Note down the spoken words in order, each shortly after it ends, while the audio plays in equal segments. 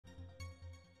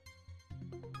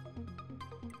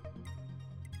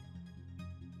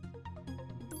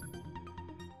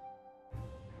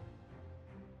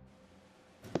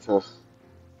Test.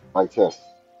 My test.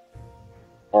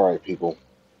 All right, people.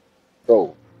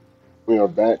 So we are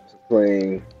back to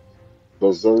playing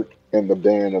Berserk and the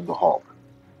Band of the Hawk.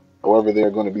 However, there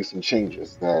are going to be some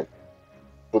changes that,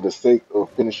 for the sake of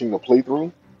finishing the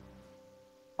playthrough,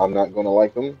 I'm not going to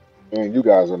like them, and you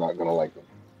guys are not going to like them.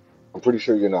 I'm pretty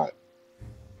sure you're not.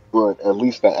 But at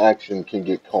least the action can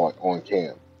get caught on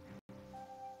cam.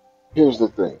 Here's the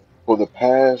thing. For the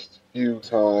past few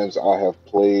times I have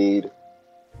played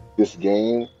this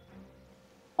game,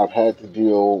 I've had to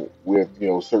deal with,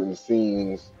 certain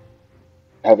scenes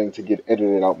having to get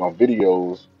edited out my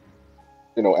videos,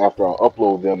 after I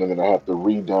upload them, and then I have to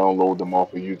re-download them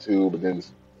off of YouTube and then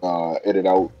edit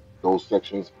out those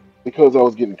sections because I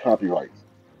was getting copyrights.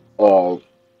 Uh,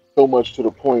 so much to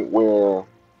the point where,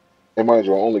 and mind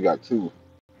you, I only got two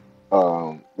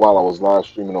while I was live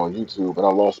streaming on YouTube, and I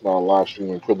lost my live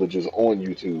streaming privileges on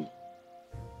YouTube.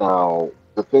 Now,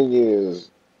 the thing is,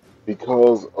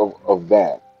 because of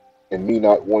that, and me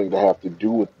not wanting to have to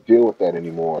deal with that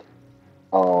anymore,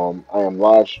 I am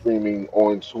live streaming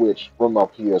on Twitch from my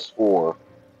PS4,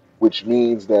 which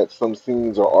means that some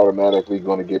scenes are automatically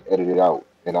going to get edited out,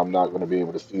 and I'm not going to be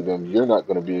able to see them. You're not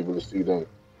going to be able to see them.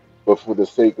 But for the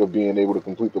sake of being able to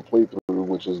complete the playthrough,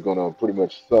 which is going to pretty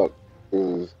much suck,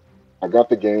 because I got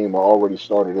the game, I already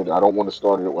started it. I don't want to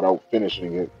start it without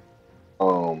finishing it,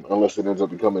 unless it ends up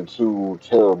becoming too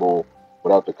terrible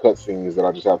without the cutscenes that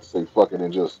I just have to say fuck it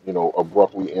and just,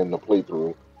 abruptly end the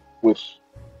playthrough, which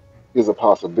is a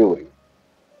possibility.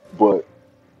 But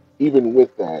even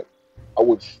with that, I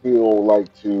would still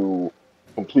like to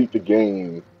complete the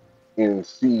game and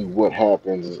see what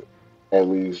happens. At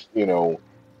least, I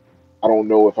don't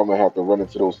know if I'm gonna have to run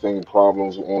into those same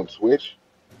problems on Twitch,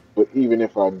 but even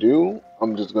if I do,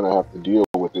 I'm just gonna have to deal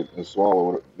with it and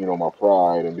swallow, my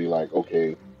pride and be like,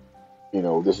 okay,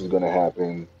 this is gonna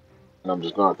happen, and I'm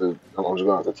just gonna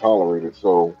have to tolerate it.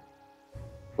 So,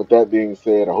 with that being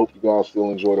said, I hope you guys still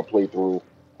enjoy the playthrough.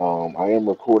 I am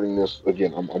recording this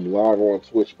again. I'm live on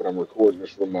Twitch, but I'm recording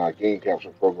this from my game capture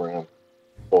program.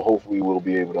 So hopefully we'll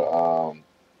be able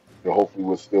to, hopefully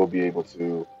we'll still be able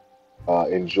to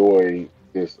enjoy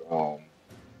this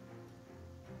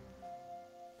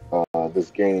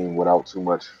game without too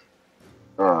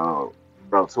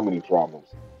many problems.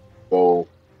 So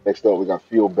next up we got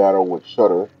Field Battle with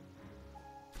Chuder,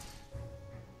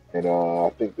 and I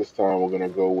think this time we're gonna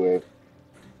go with.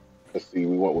 Let's see,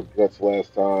 we went with Guts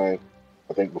last time.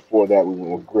 I think before that we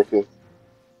went with Griffith,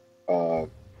 uh,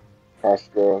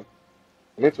 Casca.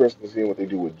 I'm interested in seeing what they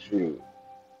do with Judeo,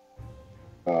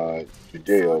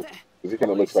 because he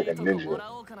kind of looks like a ninja.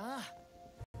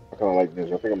 I kind of like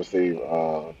ninja. I think I'm gonna save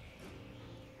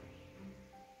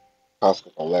Casca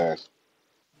for last.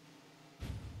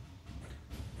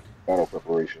 Battle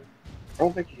preparation. I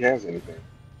don't think he has anything,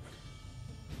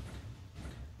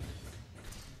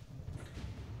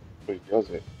 but he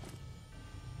doesn't.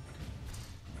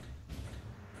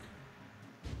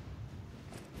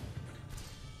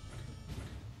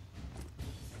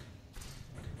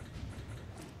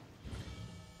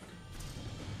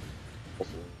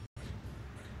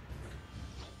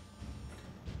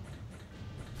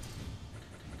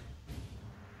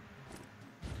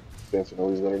 Spencer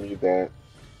knows he's gonna need that.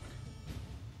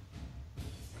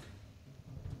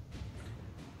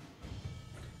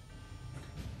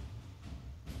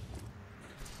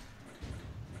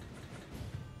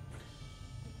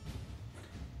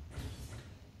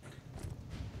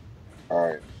 All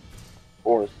right, of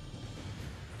course.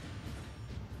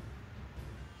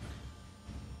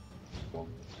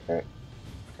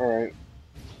 All right,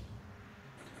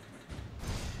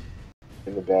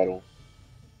 in the battle.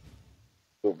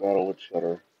 Still battle with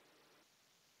Shutter.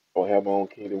 I'll have my own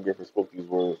kingdom. Griffin spoke these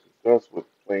words thus with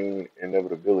plain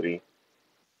inevitability.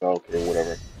 Okay,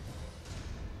 whatever.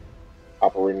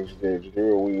 Operating Judeo.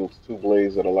 Judeo wields two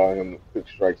blades that allow him quick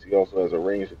strikes. He also has a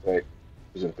ranged attack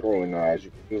using throwing knives.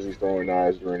 You can use these throwing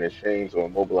knives during a chain to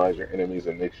immobilize your enemies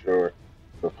and make sure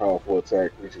the powerful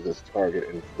attack reaches its target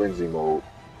in frenzy mode.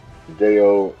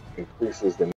 Judeo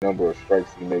increases the number of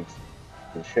strikes he makes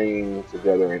and chain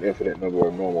together an infinite number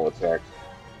of normal attacks.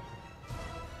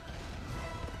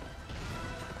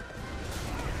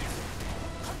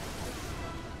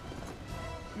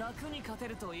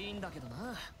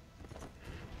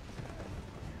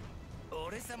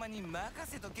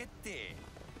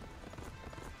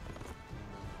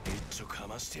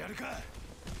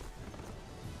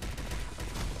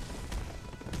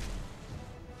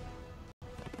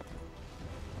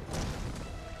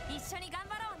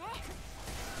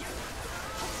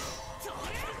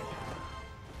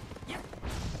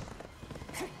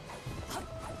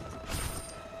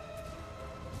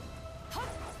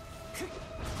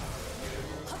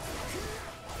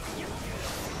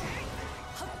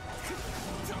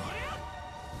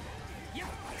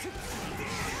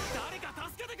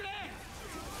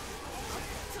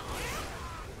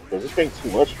 Does this thing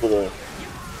too much for the?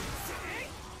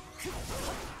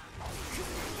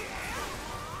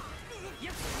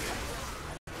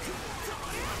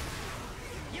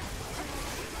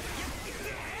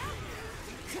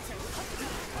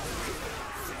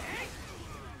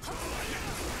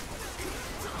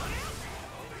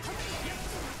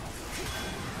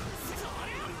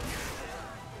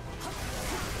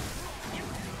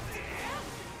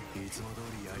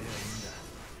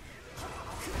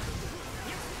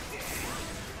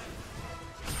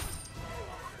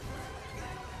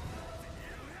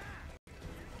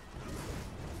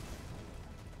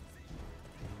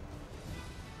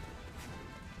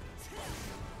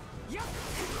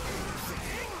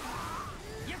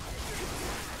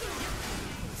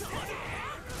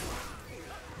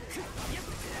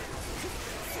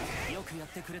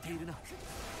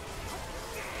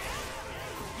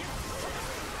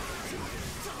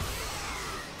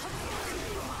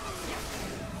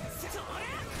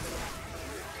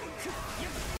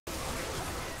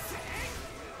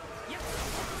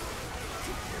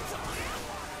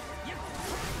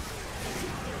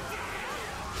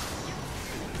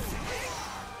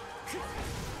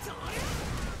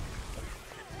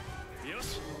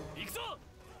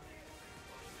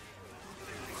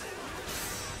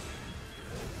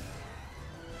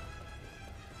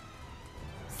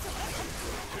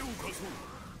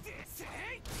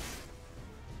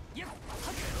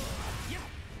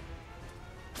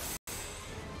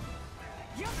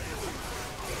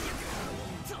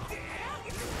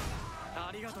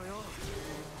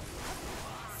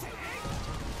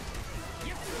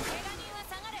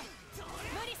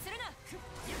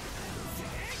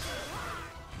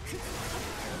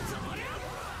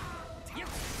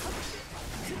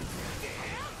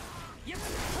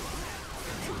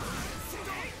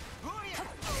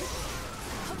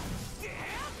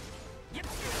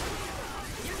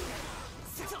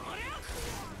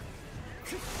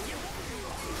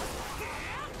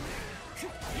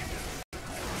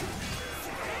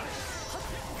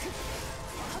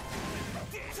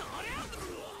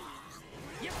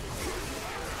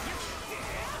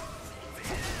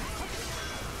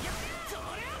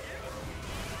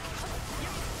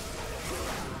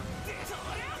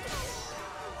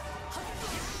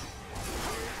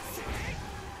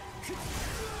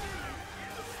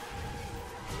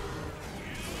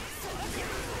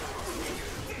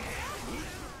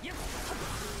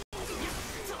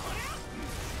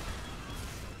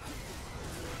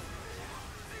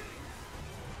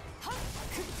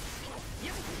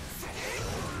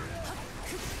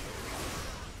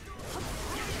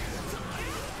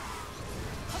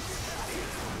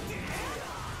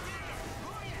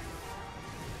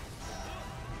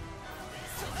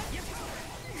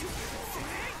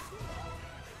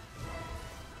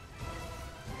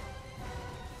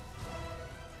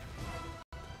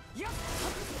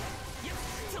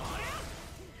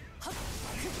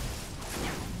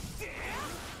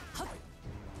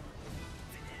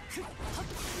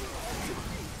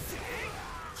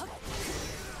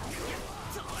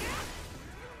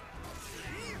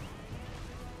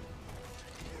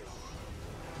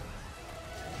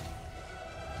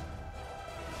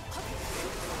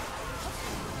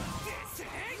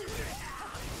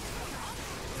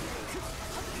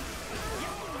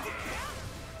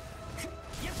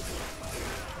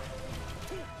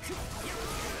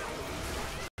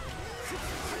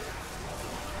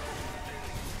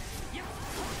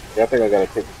 Yeah, I think I gotta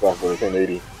take this off for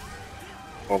 1080.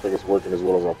 I don't think it's working as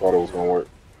well as I thought it was gonna work.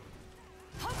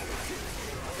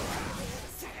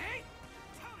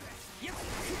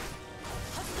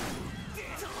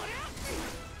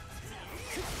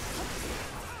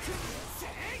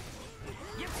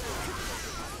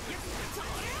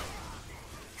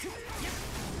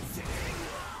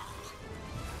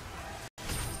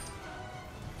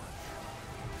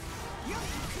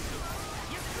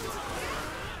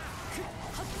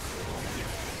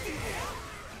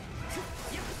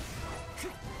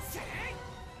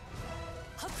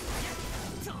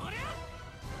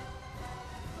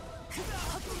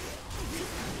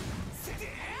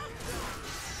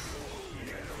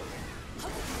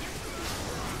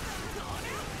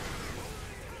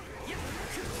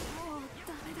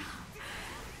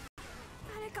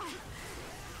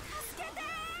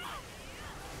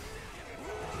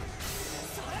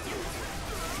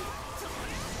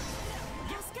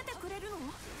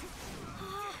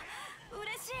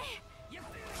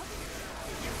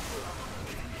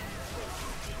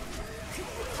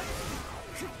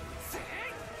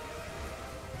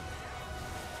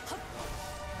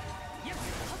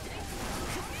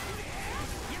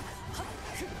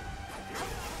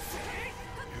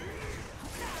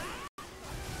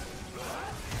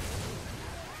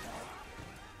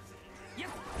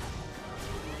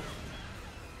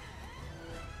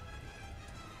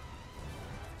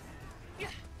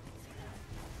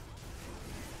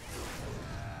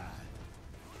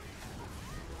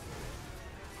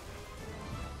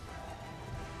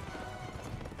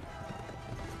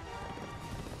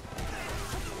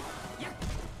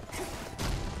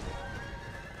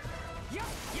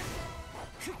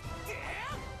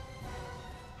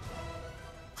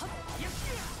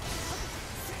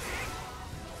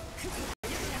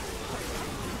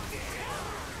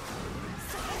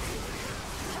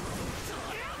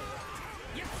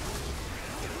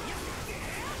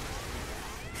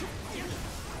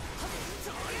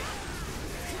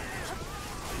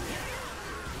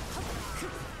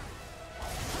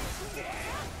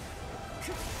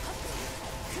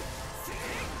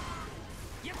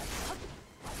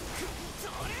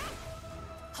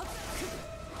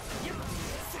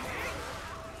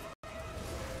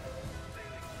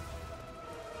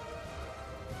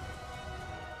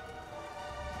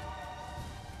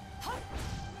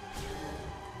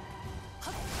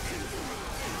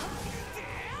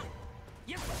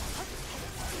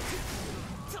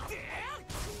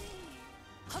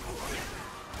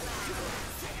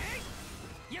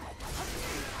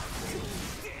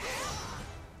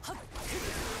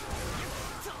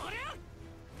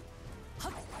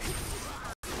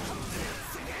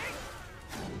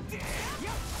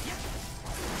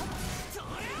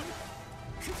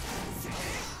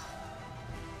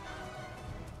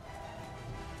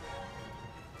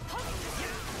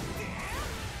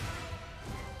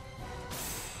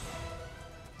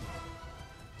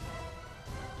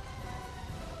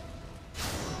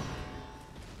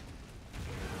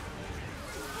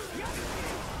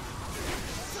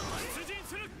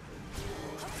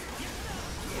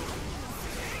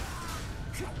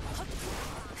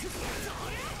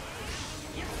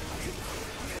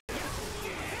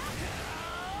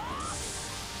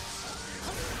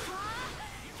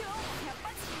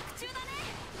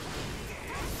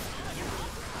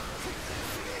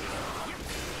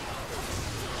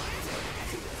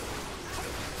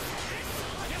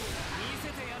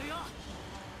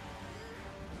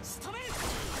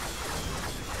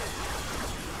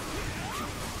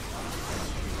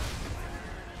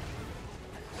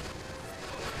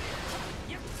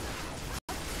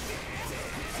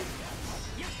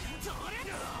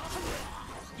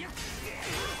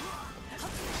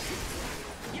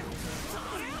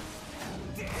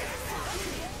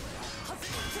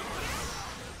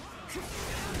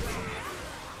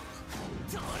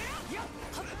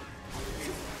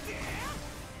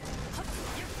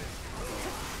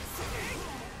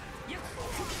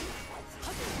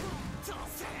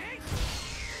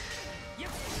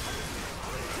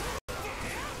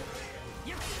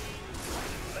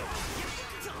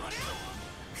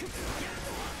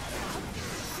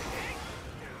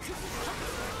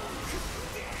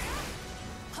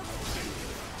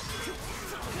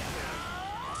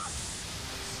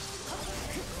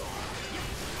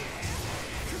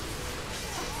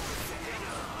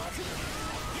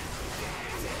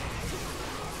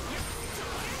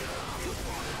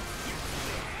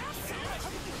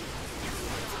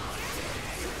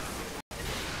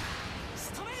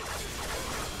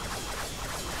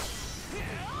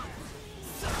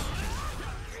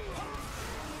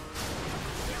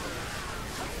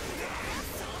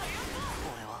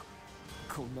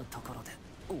 こんなところで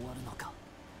終わるのか。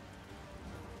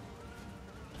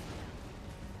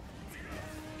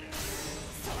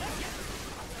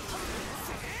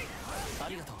あ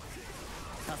りがとう。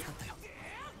助かったよ。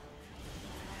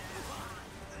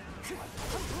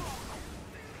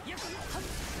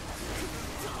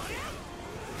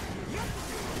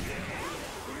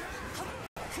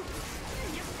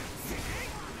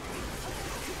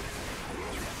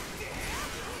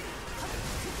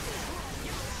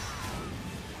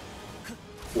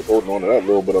Just holding on to that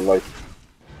little bit of life.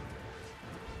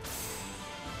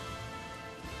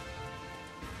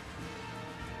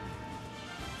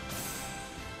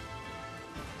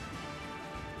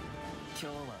 今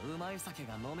日はうまい酒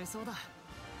が飲めそうだ。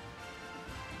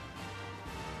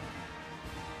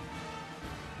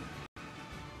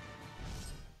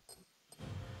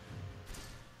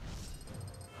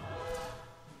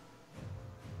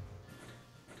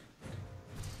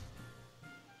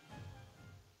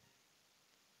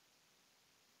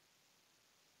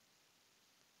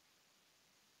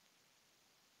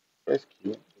That's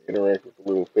cute. Interact with the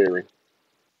little fairy.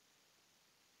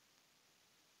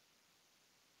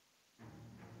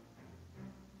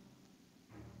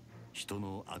 人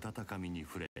の温かみに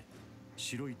触れ、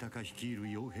白い鷹率いる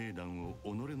傭兵団を己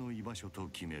の居場所と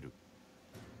決める。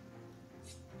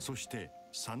そして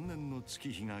3年の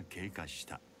月日が経過し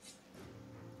た。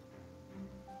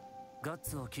ガッ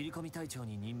ツを切り込み隊長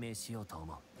に任命しようと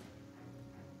思う。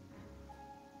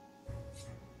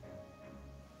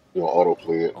You know,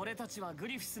 autoplay it. 俺たちはグ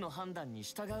リフィスの判断に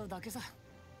従うだけさ。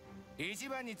一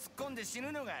番に突っ込んで死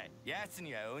ぬのが奴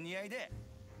にはお似合いで。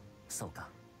そうか。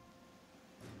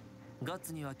ガッ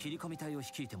ツには切り込み隊を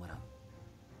率いてもらう。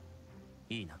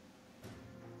いいな。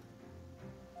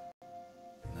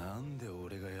なんで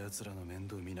俺が奴らの面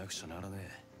倒見なくちゃならね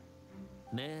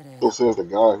え。命令 So says the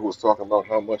guy who was talking about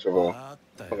how much of a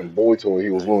fucking boy toy he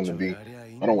was willing to be.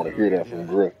 I don't want to hear that from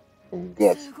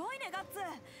Guts. すごいね、ガッツ。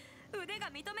腕が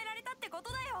認められたってこ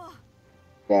とだよ。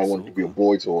Guy wanted to be a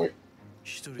boy toy.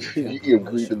 He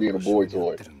agreed to being a boy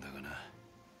toy.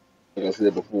 Like I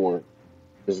said before,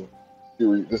 this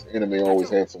series, this anime always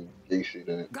had some gay shit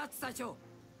in it. ガッツ隊長、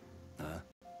あ、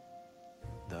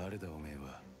誰だおめえ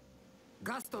は。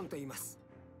ガストンと言います。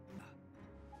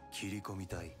切り込み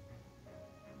たい。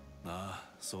あ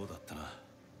あ、そうだったな。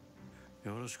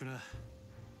よろしくな。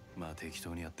まあ適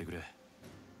当にやってくれ。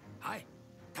はい、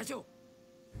隊長。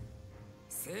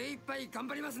精一杯頑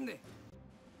張りますんで。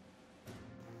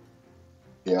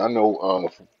Yeah, I know.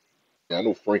 I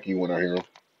know Frankie when I hear him.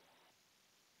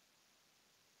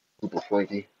 Super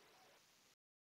Frankie.